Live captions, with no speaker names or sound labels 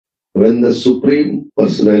when the Supreme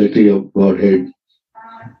Personality of Godhead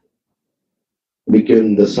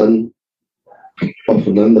became the son of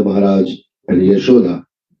Nanda Maharaj and Yasoda,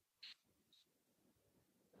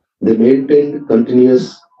 they maintained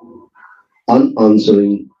continuous,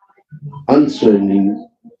 unanswering, unstraining,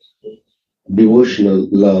 devotional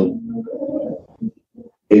love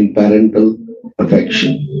in parental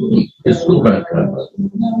affection. इसको बात कर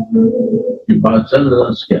कि बाचल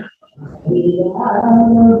रस क्या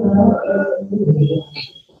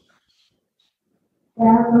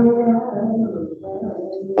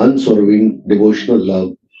unswerving devotional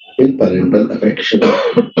love in parental affection.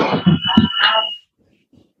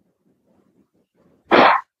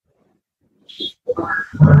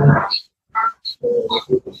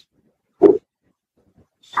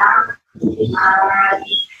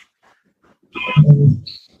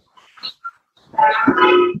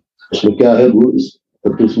 इसमें क्या है वो इस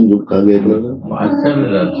तुम जो कहा गया बाचल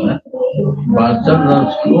रस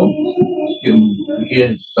को ये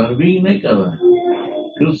सर्विंग नहीं कर रहे हैं,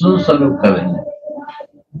 कृष्ण सर्व करेंगे,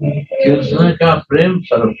 कृष्ण का प्रेम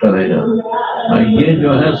सर्व करेगा। और ये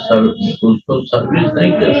जो है उसको सर्विस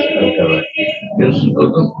नहीं कर रहे, कृष्ण को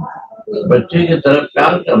तो बच्चे की तरफ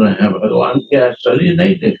प्यार कर रहे हैं, भगवान के शरीर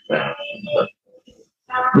नहीं देख रहे हैं।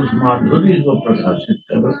 उस माधुर्य को प्रकाशित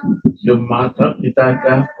करो जो माता पिता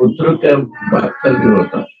का पुत्र का वात्सल्य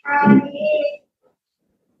होता है।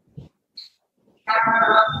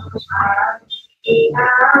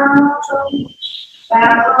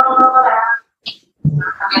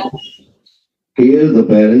 Here the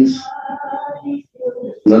parents,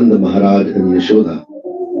 Nanda Maharaj and Yasoda,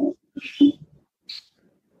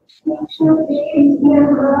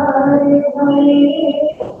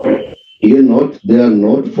 here they are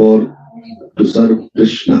not for to serve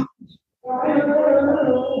Krishna,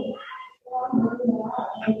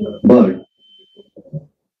 but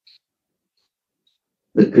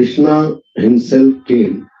the Krishna himself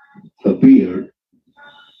appeared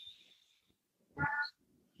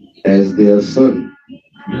as their son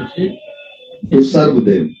to serve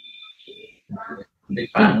them.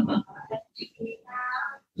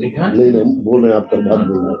 नहीं बोल रहे आपका बात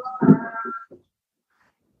बोल रहे।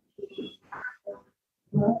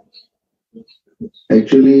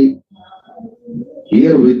 Actually,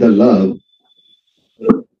 here with the love,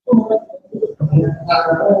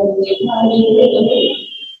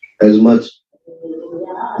 as much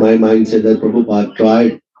my mind said that Prabhupada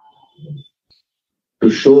tried to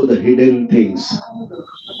show the hidden things.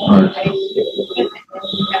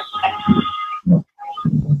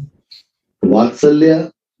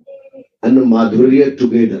 Vatsalya and Madhurya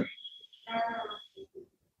together.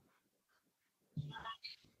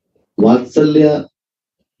 Vatsalya,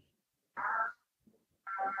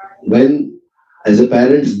 when as a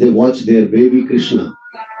parents they watch their baby Krishna,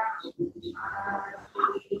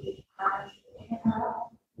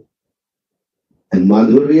 and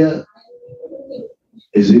Madhurya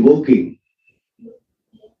is evoking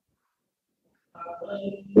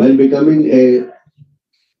while becoming a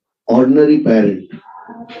ordinary parent.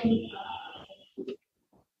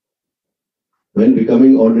 When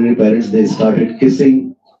becoming ordinary parents, they started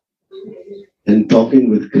kissing and talking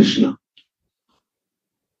with Krishna.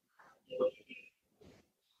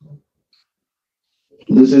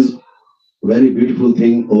 This is very beautiful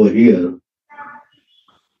thing over here.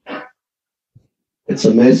 It's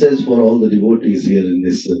a message for all the devotees here in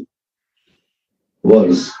this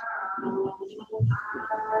verse.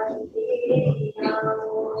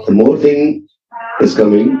 The more thing is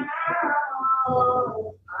coming,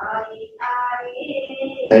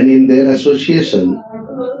 and in their association,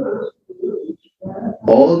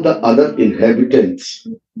 all the other inhabitants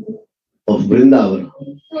of Vrindavan,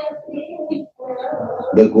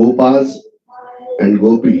 the Gopas and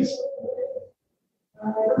Gopis,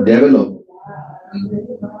 develop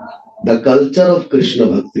the culture of Krishna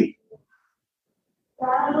Bhakti.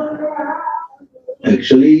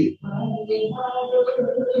 Actually,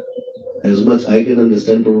 as much I can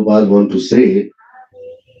understand, Prabhupada want to say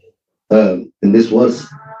in this verse,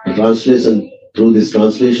 the translation, through this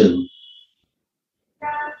translation,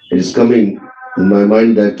 it is coming in my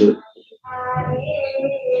mind that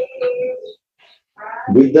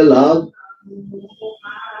with the love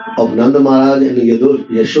of Nanda Maharaj and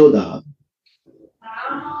Yasoda,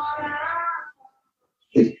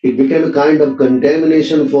 it became a kind of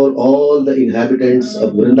contamination for all the inhabitants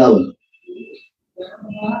of Vrindavan.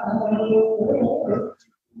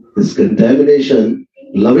 This contamination,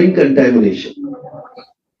 loving contamination,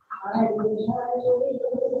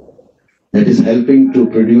 that is helping to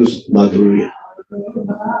produce Madhurya.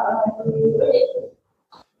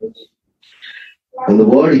 And the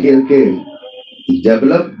word here came,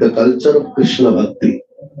 develop the culture of Krishna Bhakti.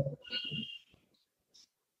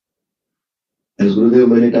 As Gurudev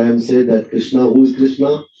many times said that Krishna, who is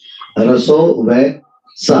Krishna? Raso ve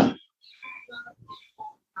sa.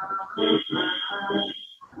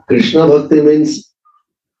 Krishna Bhakti means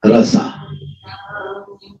rasa,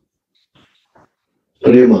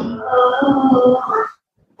 Prema.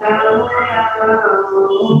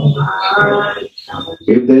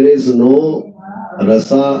 If there is no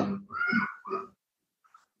rasa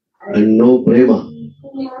and no Prema,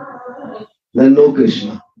 then no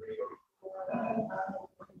Krishna.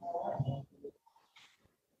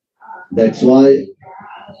 That's why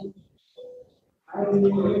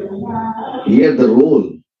here the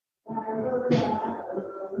role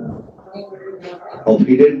of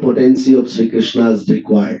hidden potency of Sri Krishna is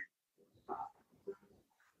required.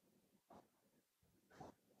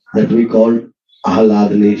 That we call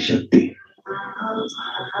Ahladani Shakti.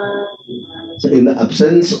 So in the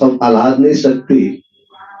absence of Ahladani Shakti,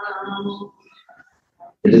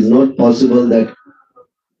 it is not possible that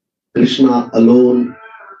Krishna alone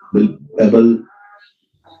will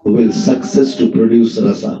success to produce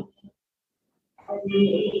rasa.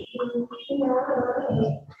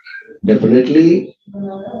 Definitely,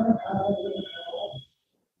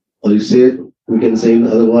 or you say, we can say in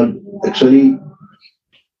other words, actually,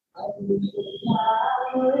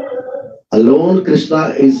 alone Krishna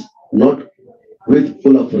is not with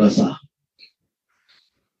full of rasa.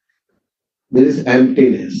 There is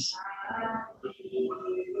emptiness.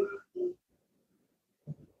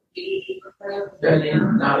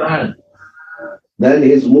 Then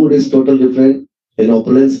his mood is totally different in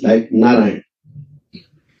opulence like Narayan.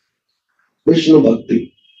 Vishnu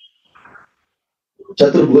Bhakti.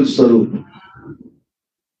 Chaturbhuj Swarup.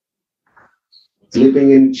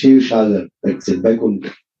 Sleeping in Shiv Shagar. That's it,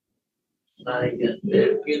 Vaikuntha.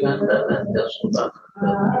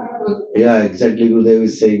 Yeah, exactly. Gurudev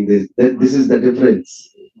is saying this. This is the difference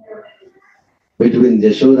between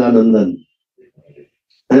Yasoda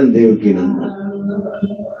and Devaki Nandan.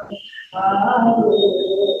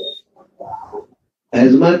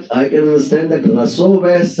 As much I can understand that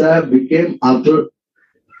Rasovesa became after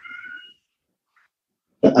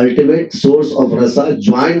the ultimate source of rasa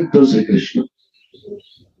joined to Sri Krishna.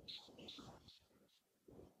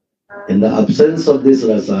 In the absence of this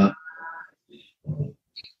rasa,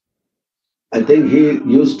 I think he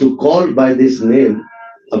used to call by this name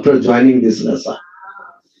after joining this rasa.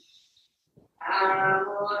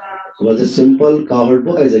 He was a simple cowherd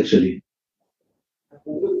boy actually,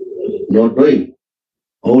 not knowing.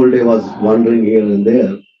 Whole day was wandering here and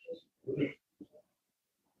there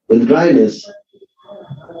with dryness.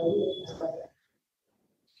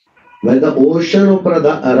 When the ocean of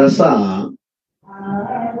rasa,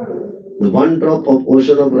 the one drop of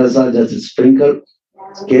ocean of rasa just sprinkled,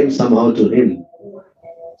 came somehow to him.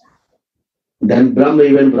 Then Brahma,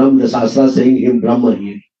 even Brahma, the Shastra saying him Brahma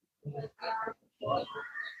here.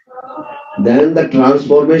 Then the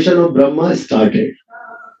transformation of Brahma started.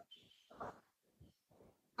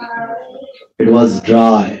 It was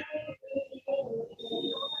dry,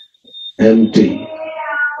 empty,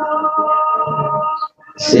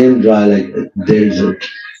 same dry like a desert.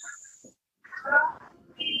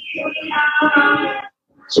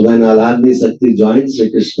 So when Ahladani Shakti joins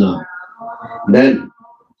Sri Krishna, then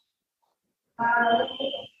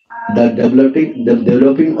the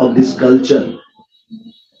developing of this culture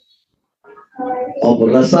of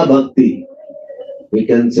Rasa Bhakti, we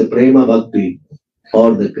can say Prema Bhakti,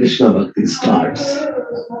 or the Krishna Bhakti starts.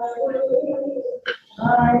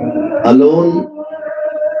 Alone,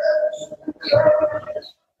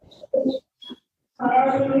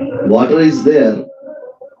 water is there,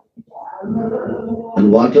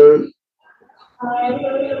 and water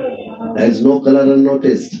has no color and no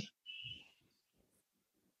taste.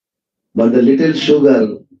 But the little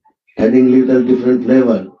sugar adding little different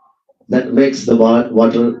flavor, that makes the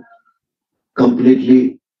water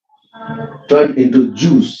completely turn into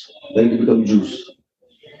juice. Then it becomes juice.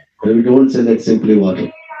 And we don't say that simply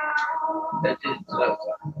water. That is rasa.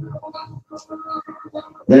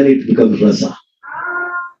 Then it becomes rasa.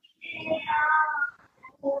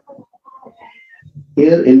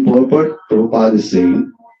 Here in purport, Prabhupada is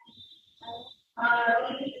saying,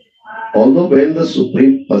 although when the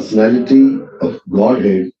Supreme Personality of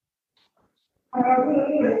Godhead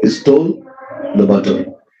is told the butter,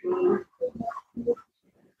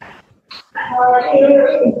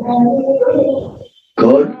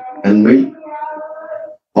 curd and milk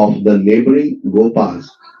of the neighboring Gopas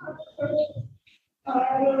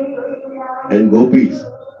and Gopis,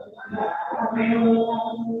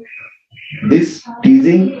 This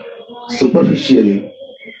teasing superficially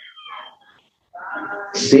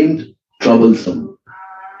seemed troublesome.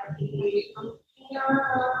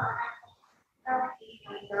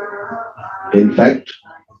 In fact,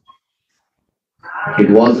 it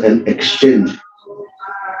was an exchange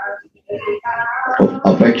of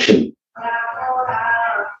affection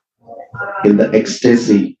in the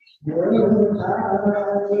ecstasy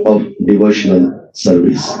of devotional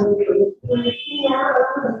service.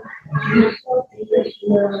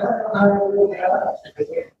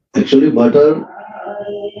 Actually, butter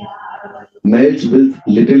melts with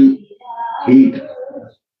little heat.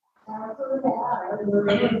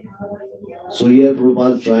 So here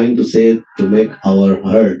Prabhupada is trying to say to make our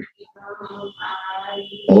heart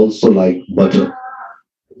also like butter.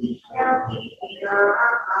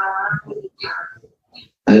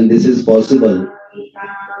 And this is possible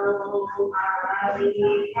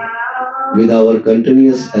with our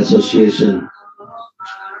continuous association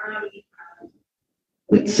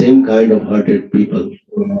with same kind of hearted people.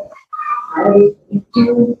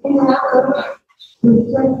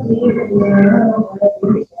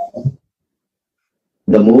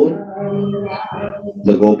 The more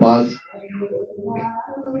the Gopas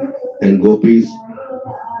and Gopis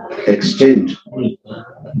exchange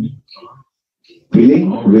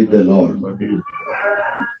feeling with the Lord.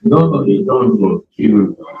 No, you don't go. You will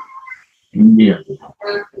go. India.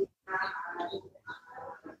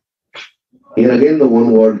 Here again the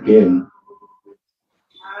one word came.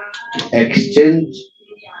 Exchange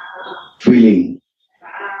feeling.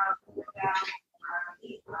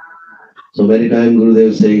 So many times Gurudev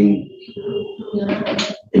is saying,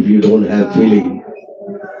 if you don't have feeling,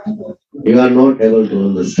 you are not able to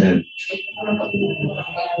understand.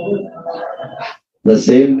 The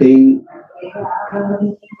same thing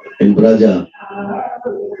in Braja,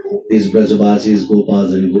 these Brajavasis,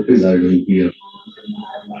 Gopas and Gopis are doing here.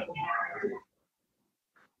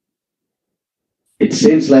 It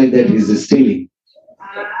seems like that he is stealing.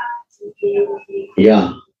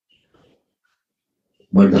 Yeah.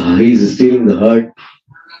 But he is stealing the heart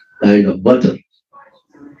kind of butter.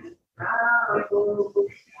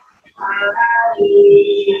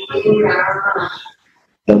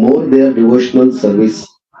 The more their devotional service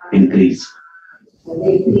increase.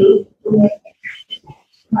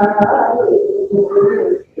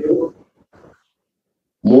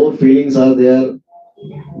 More feelings are there.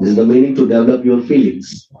 This is the meaning to develop your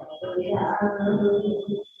feelings.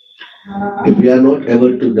 If we are not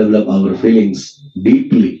able to develop our feelings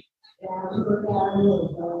deeply,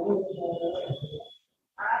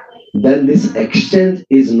 then this exchange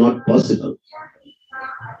is not possible.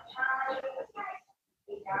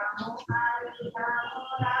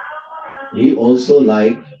 He also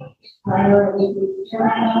liked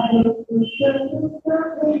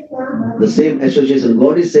the same association.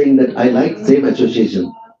 God is saying that I like same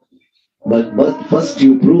association. But first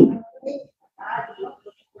you prove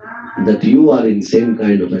that you are in same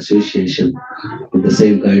kind of association with the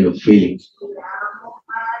same kind of feeling.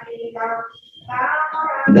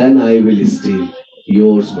 Then I will steal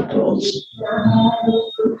yours but also.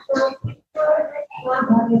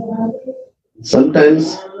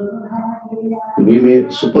 Sometimes we may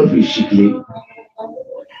superficially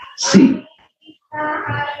see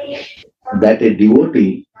that a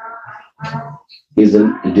devotee is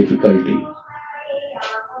in difficulty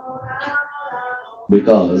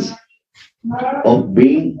because of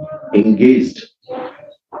being engaged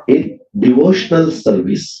in devotional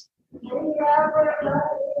service.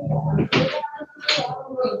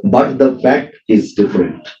 But the fact is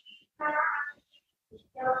different.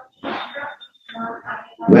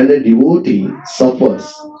 When a devotee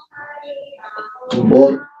suffers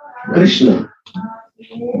for Krishna,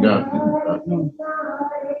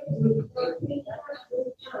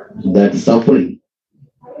 that suffering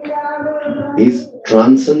is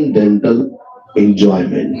transcendental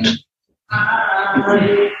enjoyment.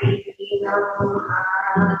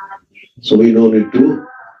 So we don't need to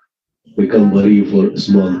become worried for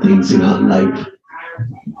small things in our life.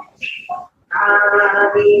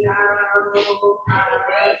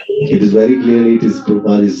 It is very clearly, it is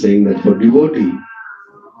Prabhupada is saying that for devotee,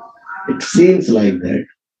 it seems like that,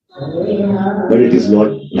 but it is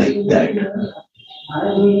not like that.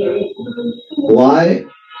 Why?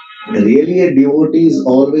 Really a devotee is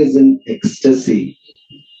always in ecstasy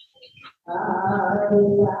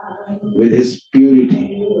with his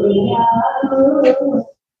purity.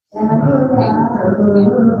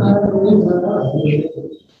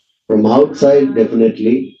 From outside,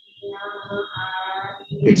 definitely,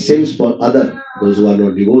 it seems for those who are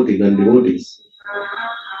not devotees, non-devotees,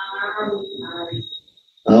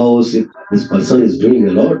 Oh, see, this person is doing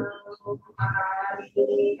a lot,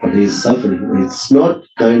 but he is suffering. It's not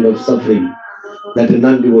kind of suffering that a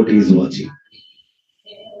non-devotee is watching.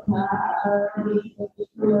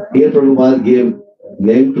 Here Prabhupada gave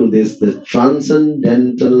name to this, the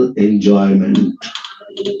transcendental enjoyment.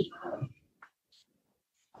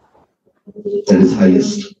 That is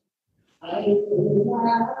highest.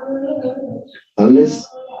 Unless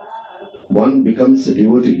one becomes a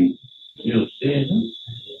devotee,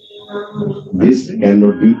 this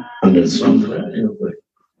cannot be understood.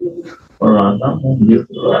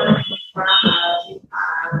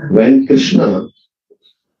 When Krishna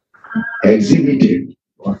exhibited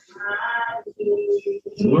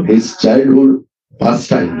his childhood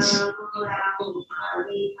pastimes,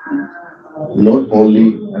 not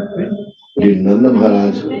only did Nanda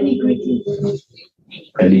Maharaj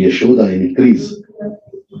and Yasoda increase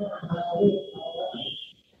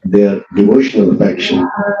their devotional affection,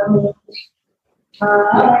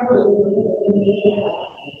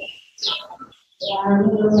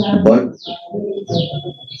 but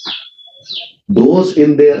those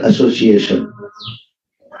in their association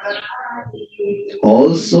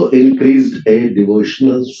also increased a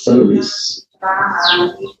devotional service.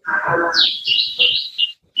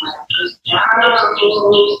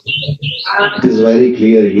 It is very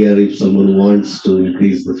clear here, if someone wants to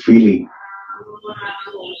increase the feeling,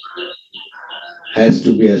 has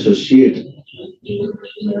to be associated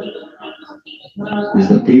with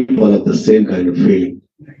the people of the same kind of feeling.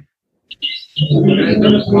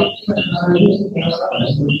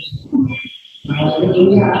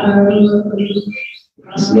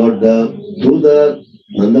 It's not through the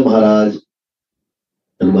Nanda Maharaj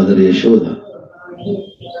and Mother Yasoda.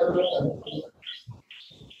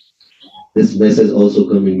 This message also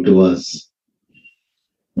coming to us,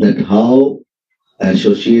 that how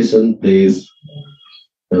association plays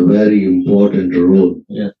a very important role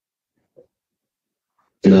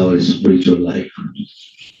in our spiritual life.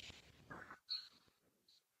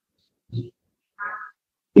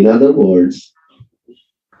 In other words,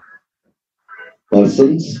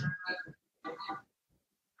 persons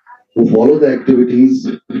who follow the activities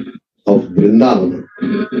of Vrindavan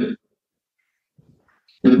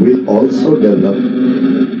will also develop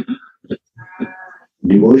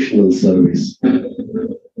devotional service.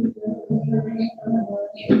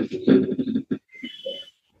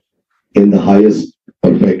 In the highest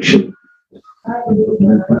perfection.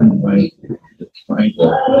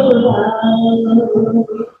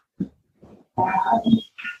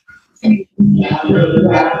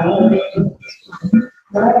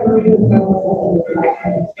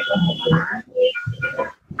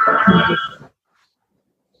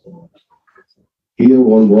 Here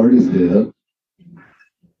one word is there,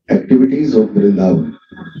 activities of Vrindavan.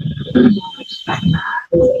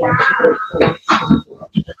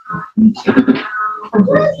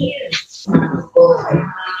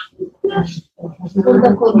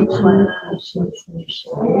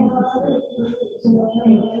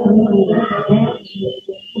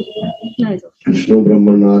 Krishna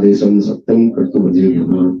Brahmanadesam Satyam Kartu Bhaje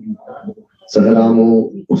Saharamo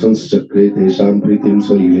Usans Chakre Tesham Pritim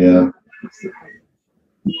Salilaya.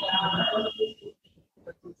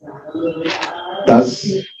 Thus,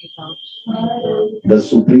 the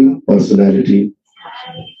Supreme Personality,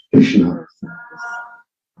 Krishna,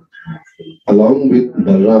 along with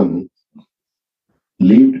Balaram,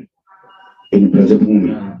 lived in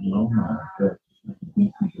Brajabhumi,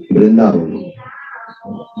 Vrindavan,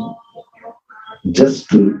 just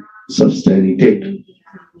to substantiate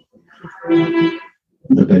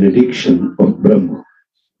the benediction of Brahma.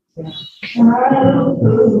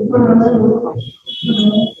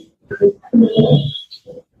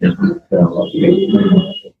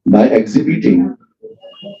 By exhibiting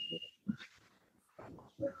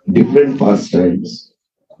different pastimes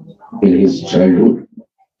in his childhood,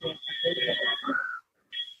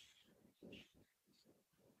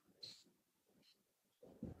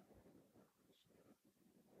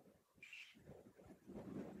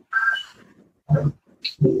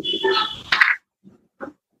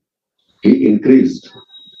 he increased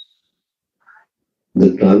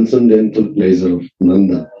the transcendental pleasure of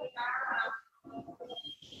Nanda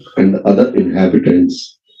and the other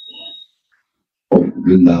inhabitants of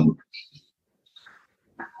Vrindavan.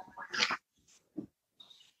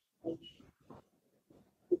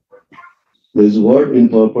 This word in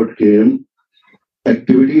purport came,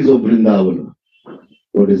 activities of Vrindavan.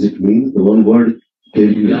 What does it mean? The one word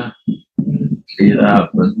came here. Leela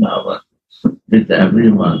Vrindavan, with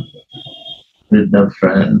everyone, with the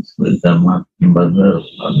friends, with the mother,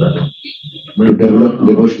 To develop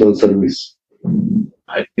devotional service.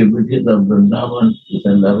 activities of Vrindavan is a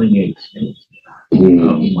loving exchange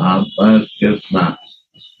of Mahatma Krishna.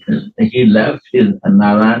 He left his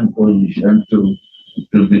Narayan position to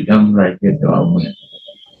become like a government.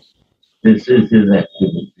 This is his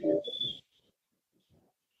activity.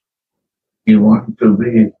 He wants to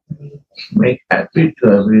make happy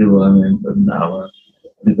to everyone in Vrindavan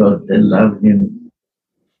because they love him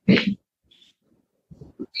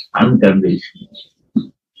unconditionally.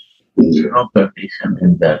 There's no condition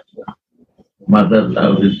in that. Mother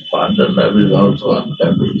love is, father love is also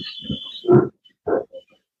unconditional.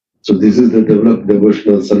 So this is the developed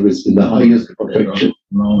devotional service in the highest perfection.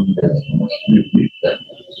 No, there's no repeat that.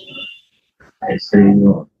 I say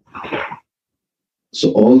no.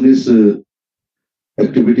 So all these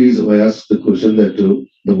activities, I asked the question that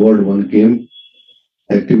the word one came,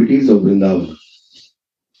 activities of Vrindavan.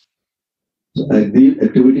 So the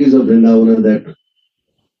activities of Vrindavan are that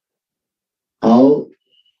how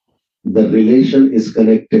the relation is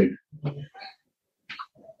connected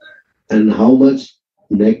and how much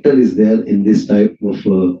nectar is there in this type of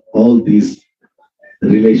all these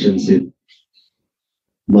relationship,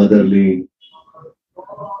 motherly,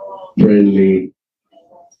 friendly,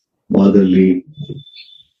 motherly,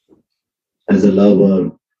 as a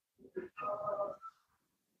lover,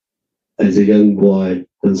 as a young boy,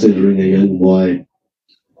 considering a young boy,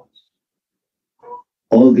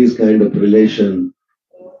 all these kind of relation.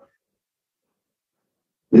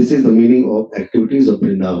 This is the meaning of activities of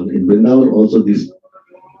Vrindavan. In Vrindavan also these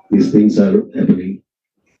things are happening.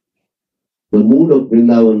 The mood of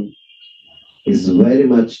Vrindavan is very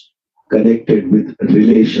much connected with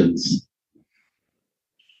relations.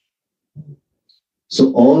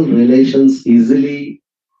 So all relations easily,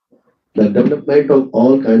 the development of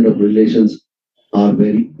all kind of relations are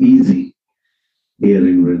very easy here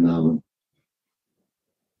in Vrindavan.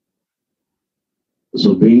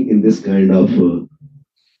 So being in this kind of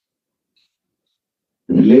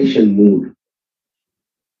relation mood,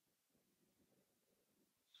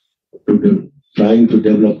 trying to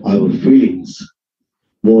develop our feelings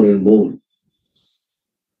more and more,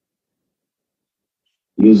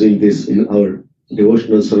 using this in our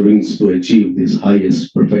devotional servings to achieve this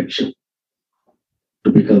highest perfection,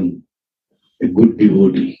 to become a good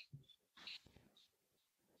devotee.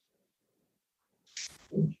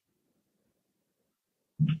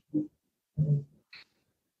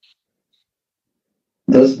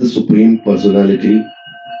 Thus the Supreme Personality,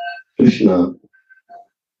 Krishna,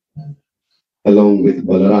 along with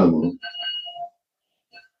Balarama,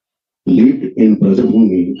 lived in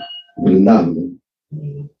Brajabhumi, Vrindavan,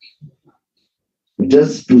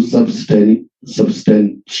 just to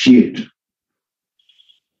substantiate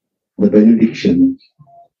the benediction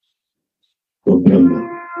of Brahma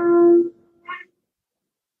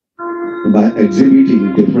by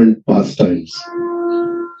exhibiting different pastimes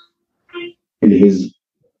in his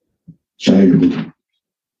childhood.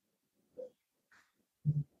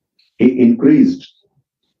 He increased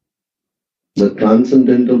the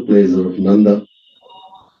transcendental pleasure of Nanda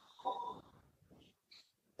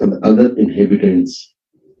and the other inhabitants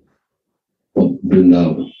of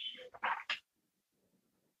Vrindavan.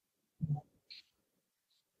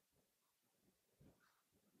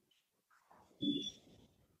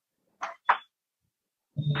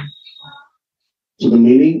 So the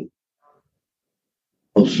meaning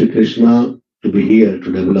of Sri Krishna to be here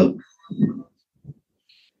to develop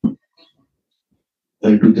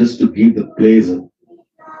and to just to give the pleasure.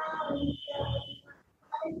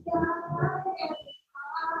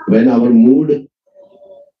 When our mood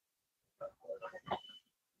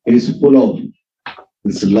is full of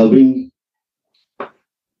this loving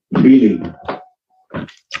feeling,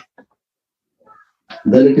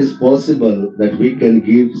 then it is possible that we can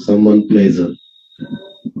give someone pleasure.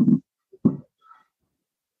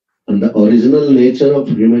 And the original nature of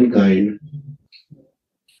humankind,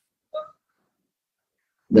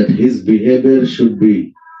 that his behavior should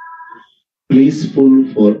be peaceful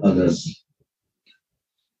for others.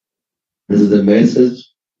 This is a message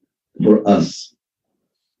for us,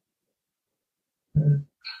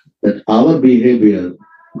 that our behavior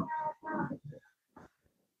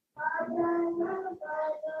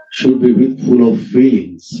should be full of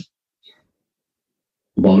feelings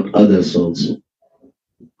about others also.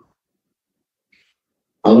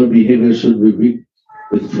 Our behavior should be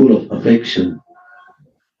with full of affection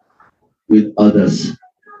with others,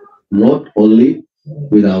 not only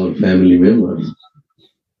with our family members.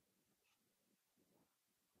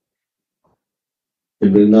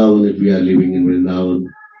 In Vrindavan, if we are living in Vrindavan,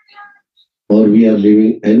 or we are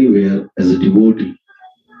living anywhere as a devotee,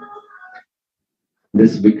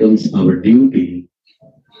 this becomes our duty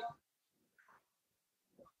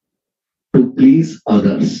to please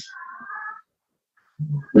others.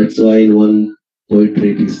 That's why in one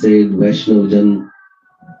poetry it is said, Vaishnav Jan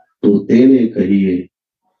to tene kahiye,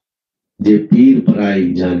 je peer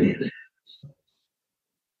parai jane re.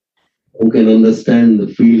 Who can understand the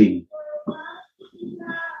feeling,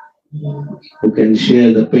 who can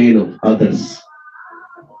share the pain of others,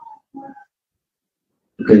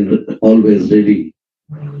 who can always ready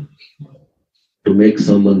to make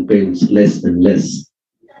someone pains less and less.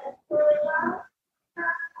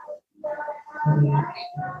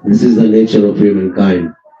 This is the nature of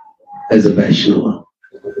humankind as a Vaishnava.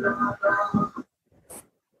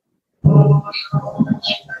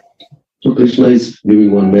 So Krishna is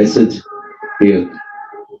giving one message here,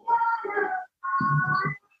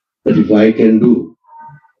 that if I can do,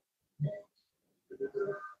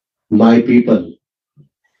 my people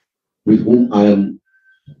with whom I am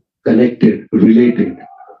connected, related,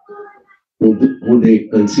 who they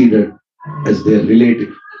consider as their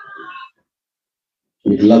relative,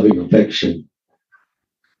 with loving affection,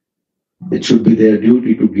 it should be their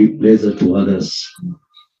duty to give pleasure to others.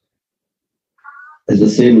 At the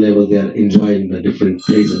same level, they are enjoying the different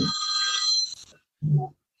pleasure.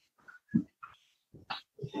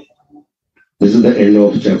 This is the end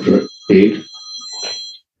of chapter 8.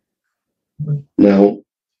 Now,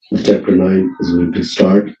 chapter 9 is going to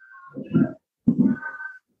start.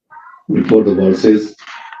 Before the verses,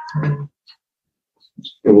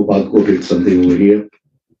 Prabhupada quoted something over here.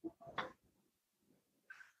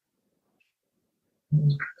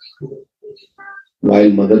 While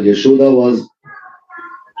Mother Yasoda was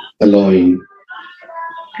allowing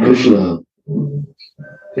Krishna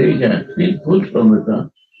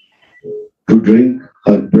to drink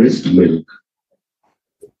her breast milk,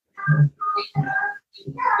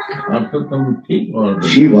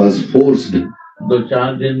 she was forced to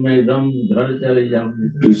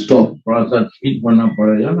stop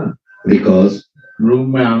because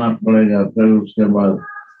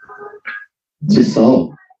she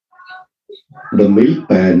saw the milk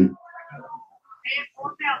pan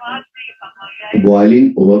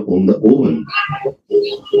boiling over on the oven.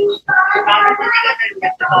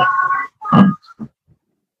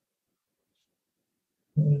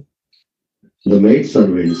 The maid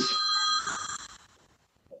servants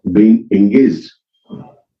being engaged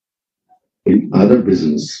in other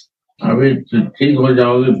business. She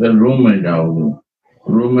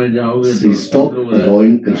stopped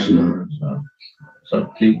allowing Krishna to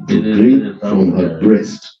drink from her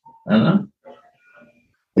breast and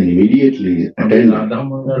immediately attended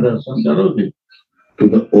to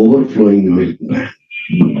the overflowing milk pan.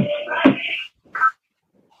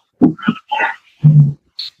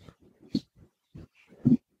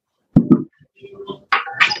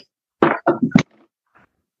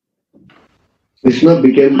 Krishna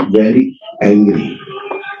became very angry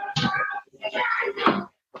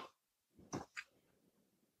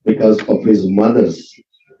because of his mother's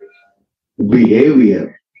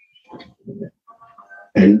behavior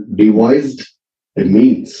and devised a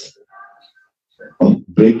means of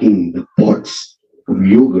breaking the pots of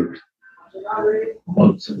yogurt.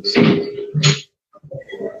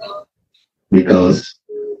 Because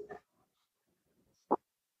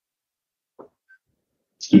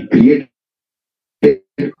he created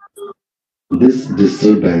this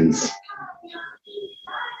disturbance.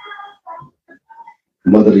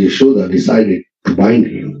 Mother Yasoda decided to bind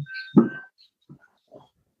him.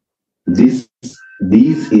 These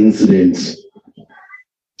incidents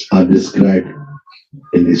are described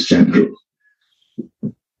in this chapter.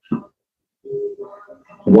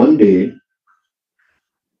 One day,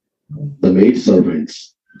 the maid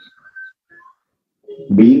servants,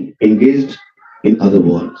 being engaged in other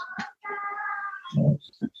work,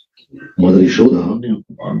 Mother Yasoda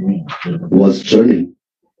was turning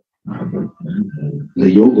the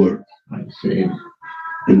yogurt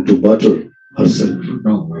into butter herself.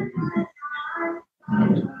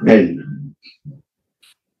 And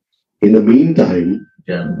in the meantime,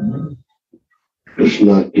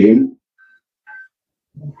 Krishna came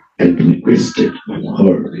and requested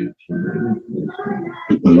her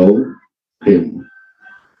to allow him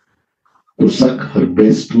to suck her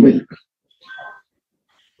breast milk.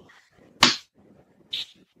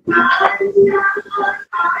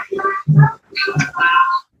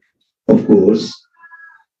 Of course,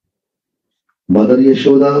 Mother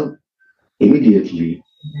Yasoda immediately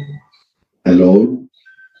allowed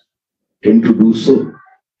him to do so.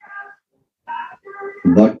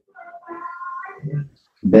 But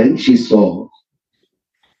then she saw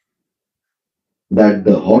that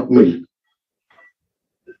the hot milk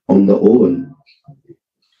on the oven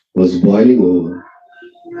was boiling over,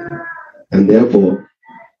 And therefore,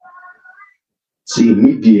 she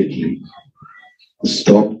immediately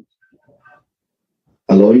stopped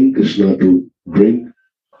allowing Krishna to drink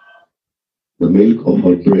the milk of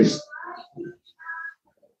her breast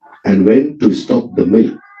and went to stop the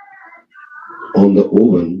milk on the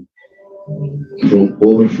oven from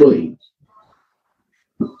overflowing.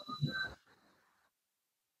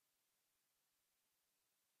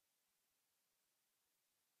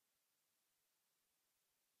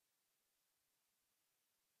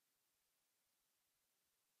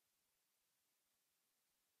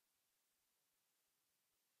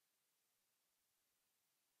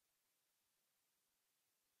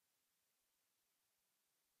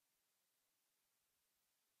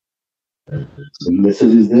 The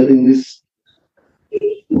message is there in this.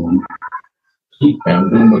 Keep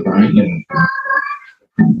counting behind him.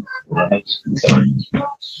 That's fine.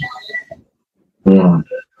 Yeah.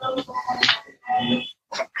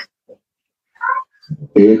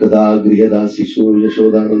 एकदा गृहदासीषु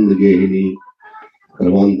यशोदानंद गेहिनी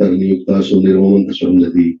कर्मांतर नियुक्तासु निर्ममंत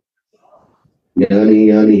संजति ज्ञानी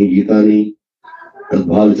यानी ही गीतानि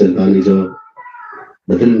तद्भाल चरितानि च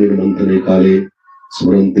दतिल निर्मंथने काले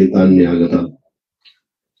स्मरन्ति तान्यागता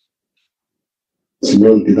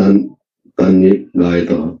स्मरन्ति तान्ये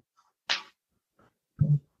गायतः.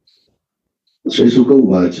 Sri Sukha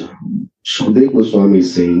Uvacha. Sukadeva Goswami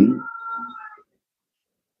is saying,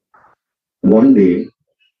 one day,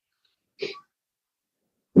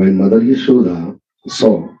 when Mother Yasoda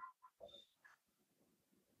saw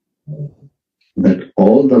that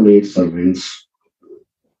all the maid servants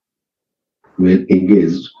were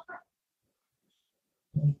engaged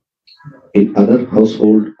in other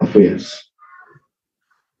household affairs,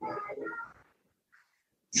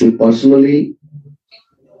 she personally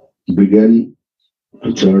began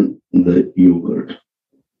to churn the yogurt.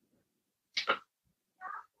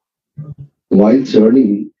 While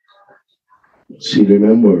churning, she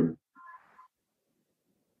remembered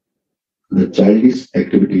the childish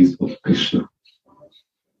activities of Krishna.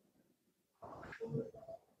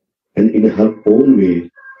 And in her own way,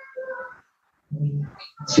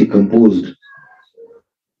 she composed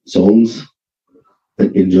songs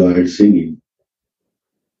and enjoyed singing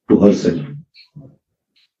to herself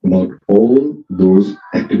about all those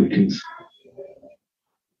activities.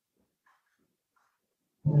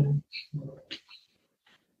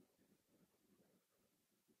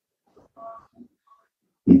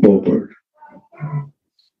 Purport.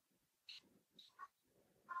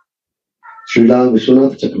 Srila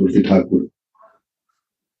Vishwanath Chakravarti Thakur,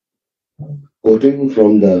 quoting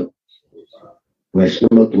from the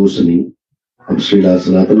Vaishnava Tosani of Srila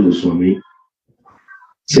Sacinandan Goswami,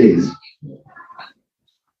 says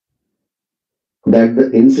that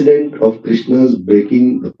the incident of Krishna's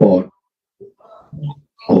breaking the pot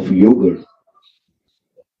of yogurt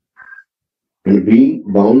and being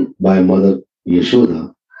bound by Mother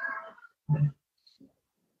Yasoda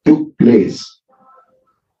took place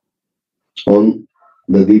on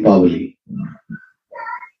the Deepavali,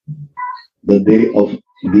 the day of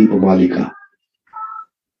Deepamalika.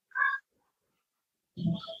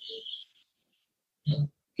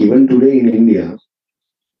 Even today in India,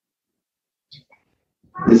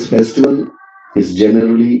 this festival is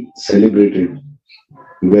generally celebrated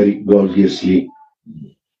very gorgeously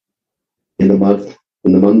in the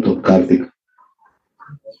month of Kartik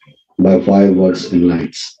by fireworks and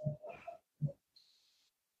lights.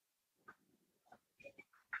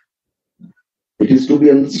 It is to be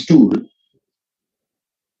understood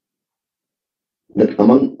that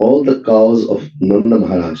among all the cows of Nanda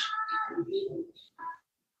Maharaj,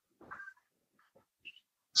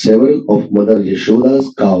 several of Mother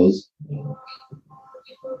Yashoda's cows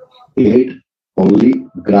ate only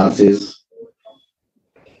grasses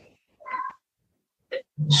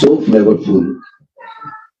so flavorful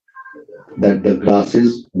that the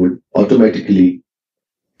grasses would automatically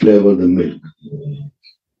flavor the milk.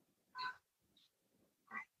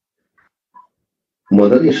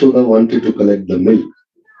 Mother Yasoda wanted to collect the milk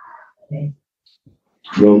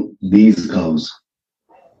from these cows,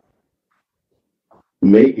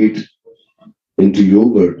 make it into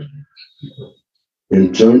yogurt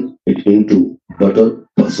and turn it into butter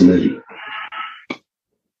personally.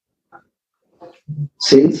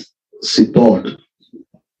 Since she thought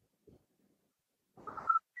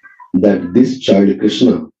that this child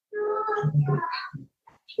Krishna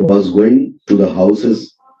was going to the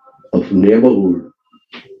houses of neighborhood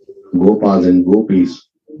Gopas and Gopis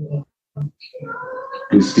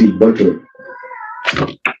to steal butter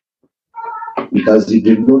because he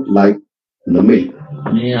did not like the milk.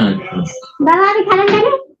 Yeah.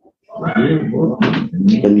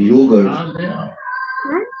 and yogurt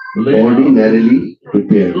ordinarily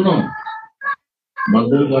prepared.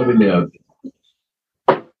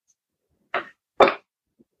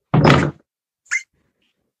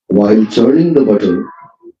 While churning the butter,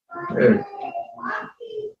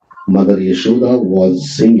 Mother Yasoda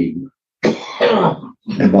was singing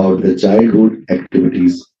about the childhood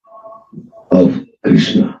activities of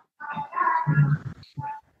Krishna.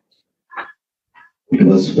 It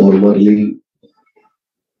was formerly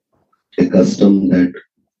a custom that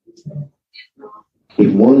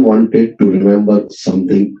if one wanted to remember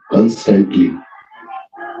something constantly,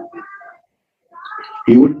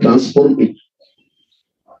 he would transform it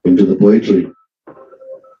into the poetry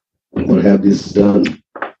or have this done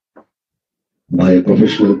by a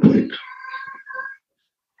professional poet.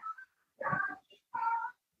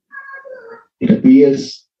 It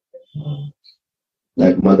appears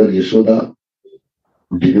that Mother Yasoda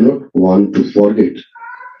did not want to forget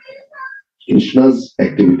Krishna's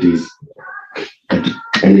activities at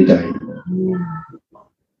any time.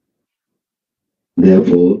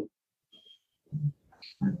 Therefore,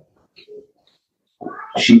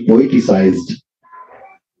 she poeticized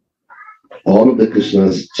all of the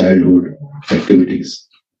Krishna's childhood activities,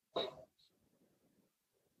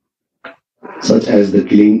 such as the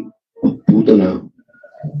killing of Putana,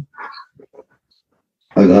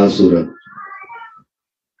 Aghasura,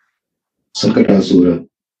 Sakatasura,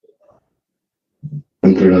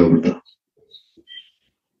 and Trinavrata.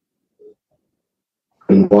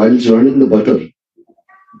 And while churning the butter,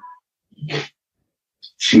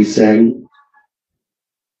 she sang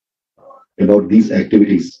about these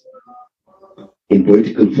activities in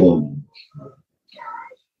poetical form.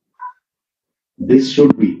 This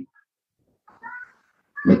should be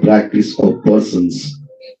the practice of persons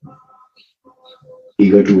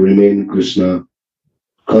eager to remain Krishna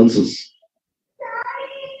conscious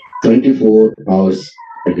 24 hours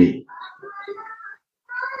a day.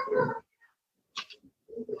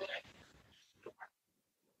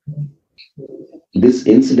 This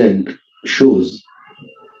incident shows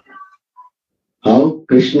how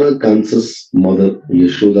Krishna conscious Mother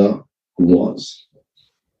Yasoda was.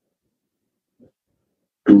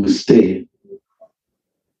 To stay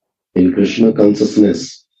in Krishna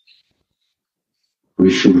consciousness,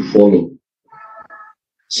 we should follow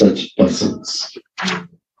such persons.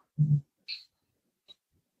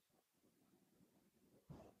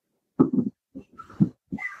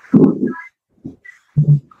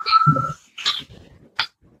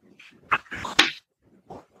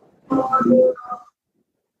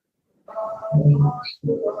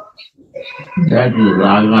 That is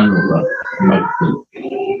Raganuga Bhakti.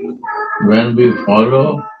 When we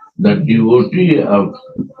follow the devotee of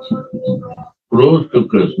close to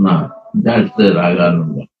Krishna, that's the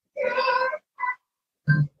Raganuga.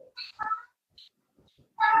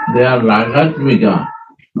 They are Ragatmika,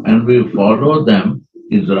 and we follow them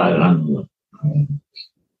is Raganuga.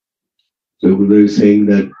 So Buddha is saying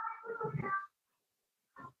that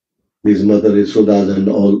these Mother Yasodas and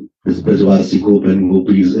all these Brajavasi Gop and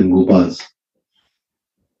Gopis and Gopas,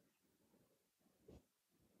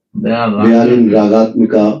 they are in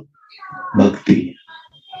Ragatmika Bhakti.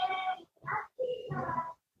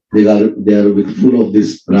 They are with full of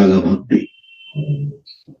this Raga Bhakti.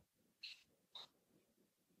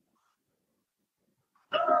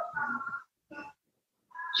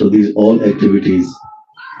 So these all activities,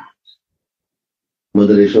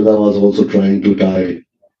 Mother Yasoda was also trying to tie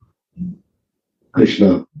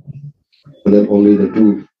Krishna, but then only the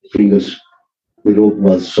two fingers, the rope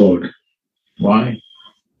was short. Why?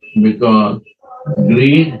 Because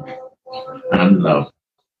greed and love.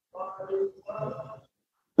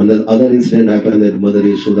 And then other incident happened that Mother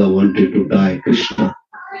Yasoda wanted to tie Krishna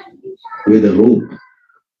with a rope.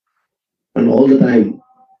 And all the time,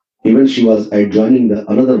 even she was adjoining the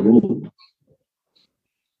another rope.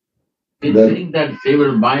 She thinks that she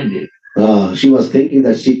will bind it. She was thinking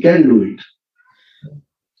that she can do it.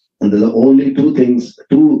 And there are only two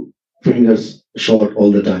fingers short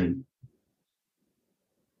all the time.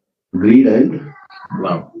 Greed and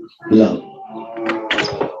Love.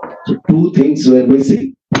 So two things were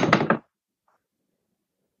missing.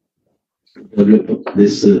 Develop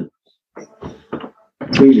this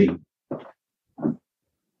feeling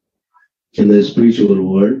in the spiritual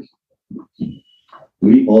world.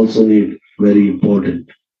 We also need very important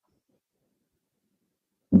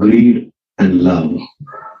greed and love.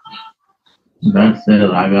 That's the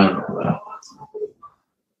Raganuga.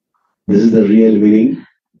 This is the real meaning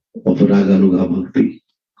of Raganuga Bhakti.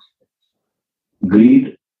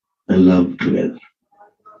 Greed and love together.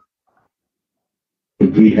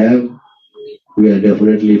 If we have, we are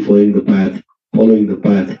definitely following the path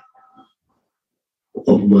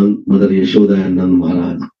of Mother Yasoda and Nand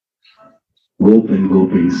Maharaj, Gop and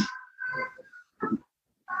Gopis.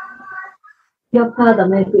 Your father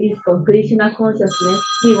made it for Krishna consciousness.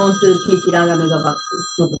 He wants to teach Raganuga Bhakti.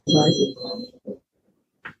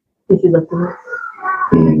 This is the truth.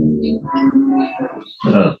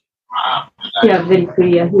 Yeah, very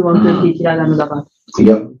clear. He wants to teach Raganuga Bhakti.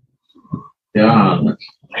 Yeah. Yeah.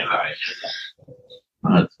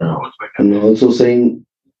 And also saying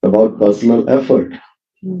about personal effort.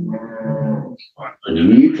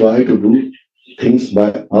 We try to do things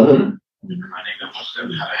by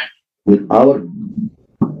with our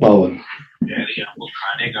power,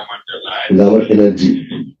 with our energy.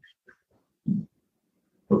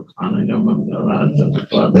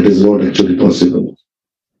 That is not actually possible.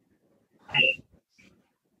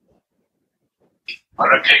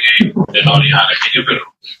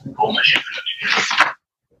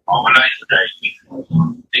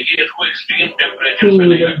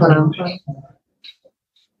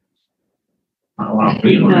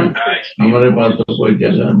 हमारे पास तो कोई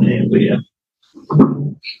जगह नहीं है भैया।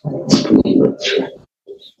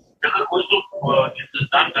 अगर कोई तो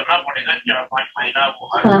इंतजाम करना पड़ेगा 4-5 महीना वो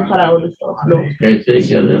कैसे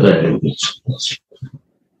क्या दे रहा है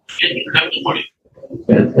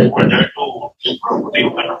करना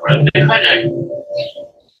पड़ेगा, देखा जाए।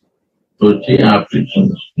 सोचिए आप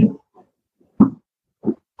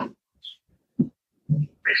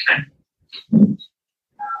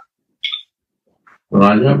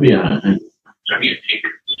राजा भी आए हैं। चलिए ठीक,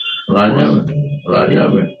 राजा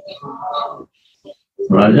भी है।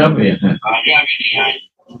 राजा भी नहीं आए,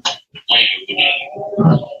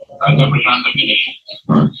 राजा प्रशांत भी नहीं,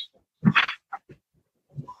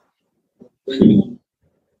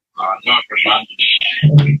 राजा प्रशांत नहीं है।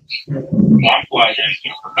 आपको आ जाएंगे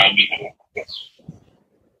प्रकार भी करें।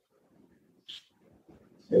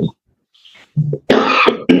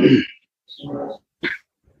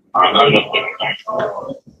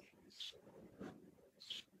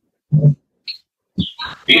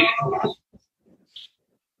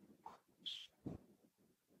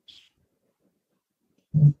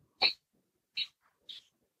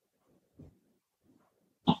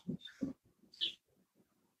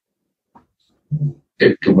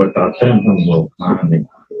 एक तो बताते हैं हम लोग कहानी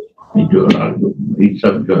जो ये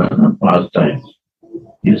सब जो है ना पास टाइम,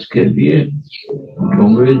 इसके लिए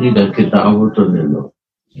डोंगरे जी का किताब हो तो ले लो,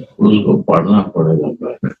 उसको पढ़ना पड़ेगा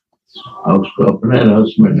पहले और उसको अपने रस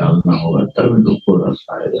में डालना होगा तभी उसको रस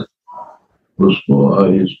आएगा। उसको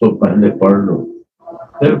इसको पहले पढ़ लो,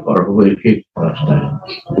 फिर पढ़ो एक एक पास टाइम,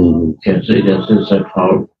 कैसे कैसे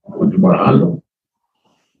सिखाओ, कुछ बढ़ा लो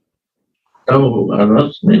तब होगा।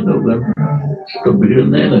 रस नहीं होगा तो भीड़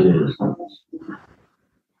नहीं लगेगा।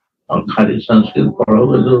 और खाली संस्कृत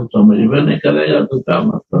पढ़ोगे तो समझ में नहीं करेगा तो क्या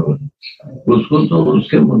मतलब है। उसको तो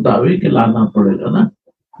उसके मुताबिक लाना पड़ेगा ना,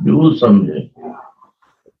 जो वो समझे।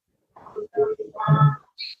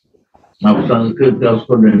 अब संस्कृत का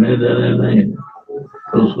उसको लेने देने नहीं,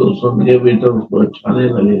 तो उसको सुन के भी तो उसको अच्छा नहीं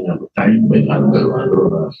लगेगा, टाइम बेकार बर्बाद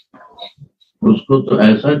होगा। उसको तो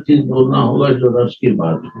ऐसा चीज बोलना होगा जो रस की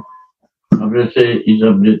बात है। अब जैसे ये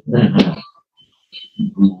सब जितने हैं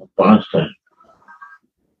पांच है,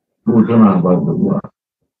 उठना बंद हुआ,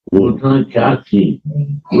 उठना क्या थी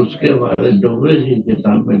उसके बारे डोगरे जी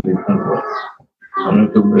किताब में लिखा हुआ। अगर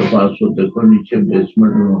तुम्हारे पास हो देखो नीचे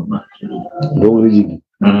बेसमेंट में होना चाहिए डोगरे जी की।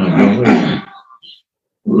 हाँ डोगरे जी,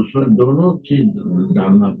 उसमें दोनों चीज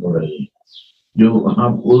डालना पड़ेगा। जो वहाँ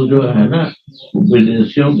वो जो है ना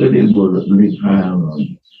विदेशियों के लिए लिखा है उन्होंने,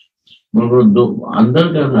 उनको दो अंदर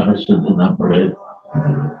का रहस्य देना पड़ेगा।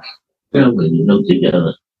 क्या गलती क्या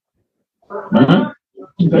है?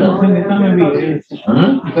 संहिता में भी है,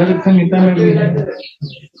 संहिता में भी है।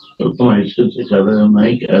 तो तुम ऐसे से कर रहे हो,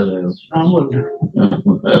 नहीं कह रहे हो।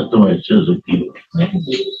 तुम ऐसे से किए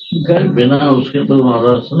बिना उसके तो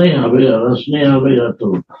रस नहीं आवेगा, रस नहीं आवेगा तो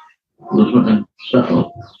उसमें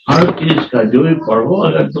हर चीज का जो भी पढ़ो,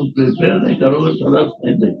 अगर तुम प्रिपेयर नहीं करोगे तो रस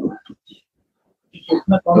नहीं देखो।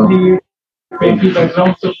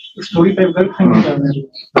 बैकग्राउंड स्टोरी टाइप गर्भ संहिता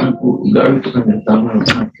में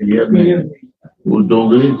उतना क्लियर नहीं। वो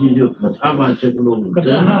डोगरे की जो कथावाचक लोग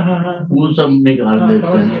होते हैं वो सब निकाल देते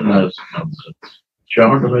हैं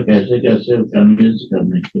शॉर्ट में कैसे कैसे कन्विंस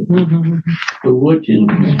करने के, तो वो चीज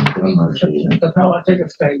करना चाहिए। कथावाचक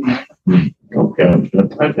स्टाइल में तो क्या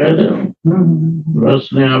कथा कह रहे हो, रस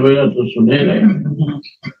नहीं आवेगा तो सुनेगा।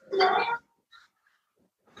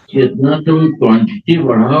 जितना तुम क्वांटिटी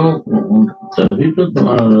बढ़ाओ तभी तो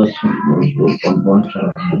तुम्हारा रस उसको पहुंचा।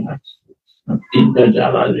 तीन का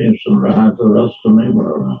चार आदमी सुन रहा तो रस तो नहीं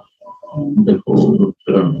बढ़ रहा। देखो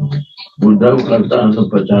उद्धव करता है तो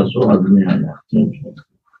 50 आदमी आ जाते हैं।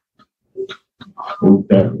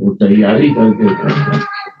 वो तैयारी करके करता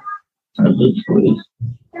है तो कोई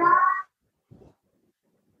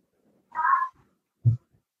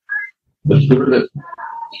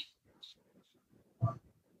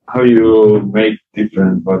how you make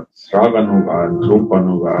different what Raganuga and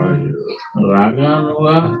Rupanuga?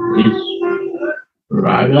 Raganuga is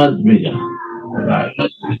Ragatmika.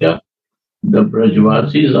 Ragatmika, the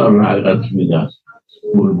Brajvasis are Ragatmika.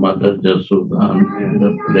 Mother Yasoda,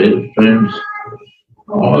 the friends,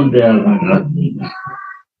 all they are Ragatmika.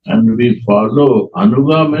 And we follow,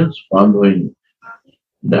 Anuga means following.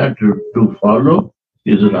 That to follow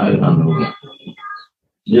is Raganuga.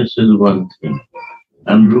 This is one thing.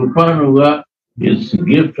 And Rupanuga is the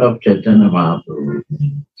gift of Chaitanya Mahaprabhu.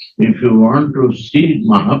 If you want to see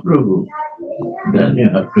Mahaprabhu, then you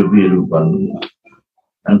have to be Rupanuga.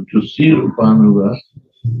 And to see Rupanuga,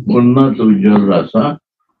 Unna Tujjal Rasa,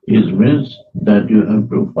 it means that you have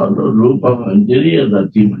to follow Rupa Manjari and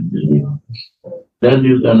Rati Manjari. Then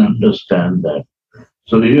you can understand that.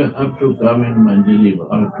 So you have to come in Manjari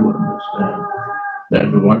Bhav to understand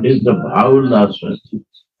that what is the Bhav Laswati.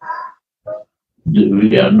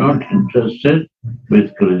 We are not interested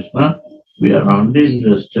with Krishna, we are only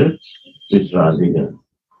interested with Radhika.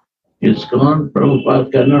 ISKCON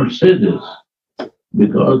Prabhupada cannot say this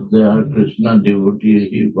because they are Krishna devotee.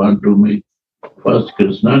 He want to make first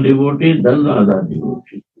Krishna devotee, then Radha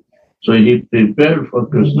devotee. So he prepared for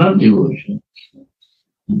Krishna devotion.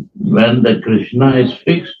 When the Krishna is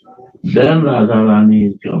fixed, then Radharani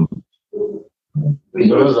is coming.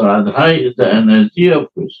 Because Radha is the energy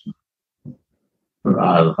of Krishna.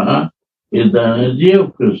 Radha is the energy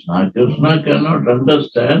of Krishna. Krishna cannot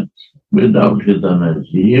understand without his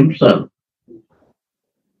energy himself.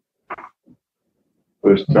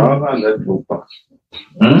 First Radha and then Rupa.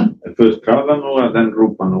 Huh? First Radhanuga, then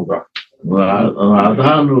Rupanuga.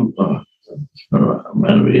 Radhanuga.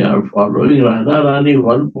 When we are following Radharani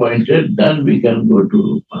one pointed, then we can go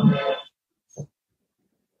to Rupanuga.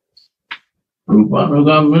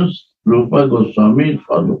 Rupanuga means Rupa Goswami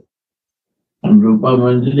follow. And Rupa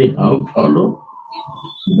Manjari, how follow?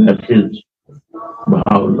 That is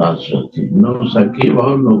Bhav Laswati. No Sakhi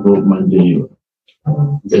Bhav, no Go Manjari.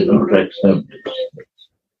 They don't accept it.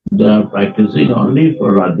 They are practicing only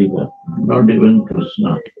for Radhika, not even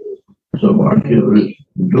Krishna. So what you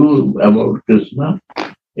do about Krishna,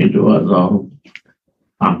 it was all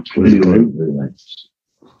after you were realized.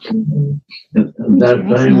 At that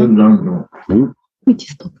time you don't know. Which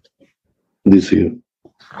stopped? This year.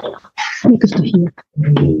 Next to here.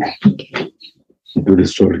 It will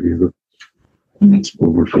restore here. We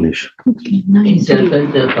will finish. Okay, nice.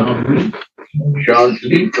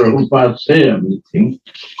 Shortly, Prabhupada said everything,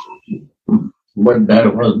 but there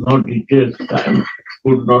was no detailed time.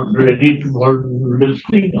 Could not ready for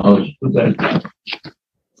listening also to that time.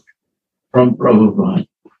 From Prabhupada.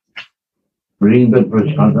 Bring the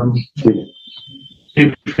prasadam.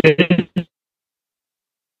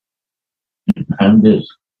 And this.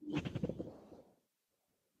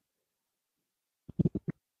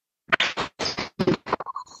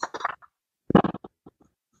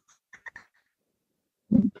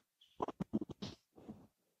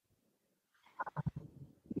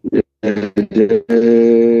 Jai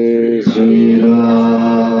Shri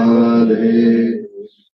Radhe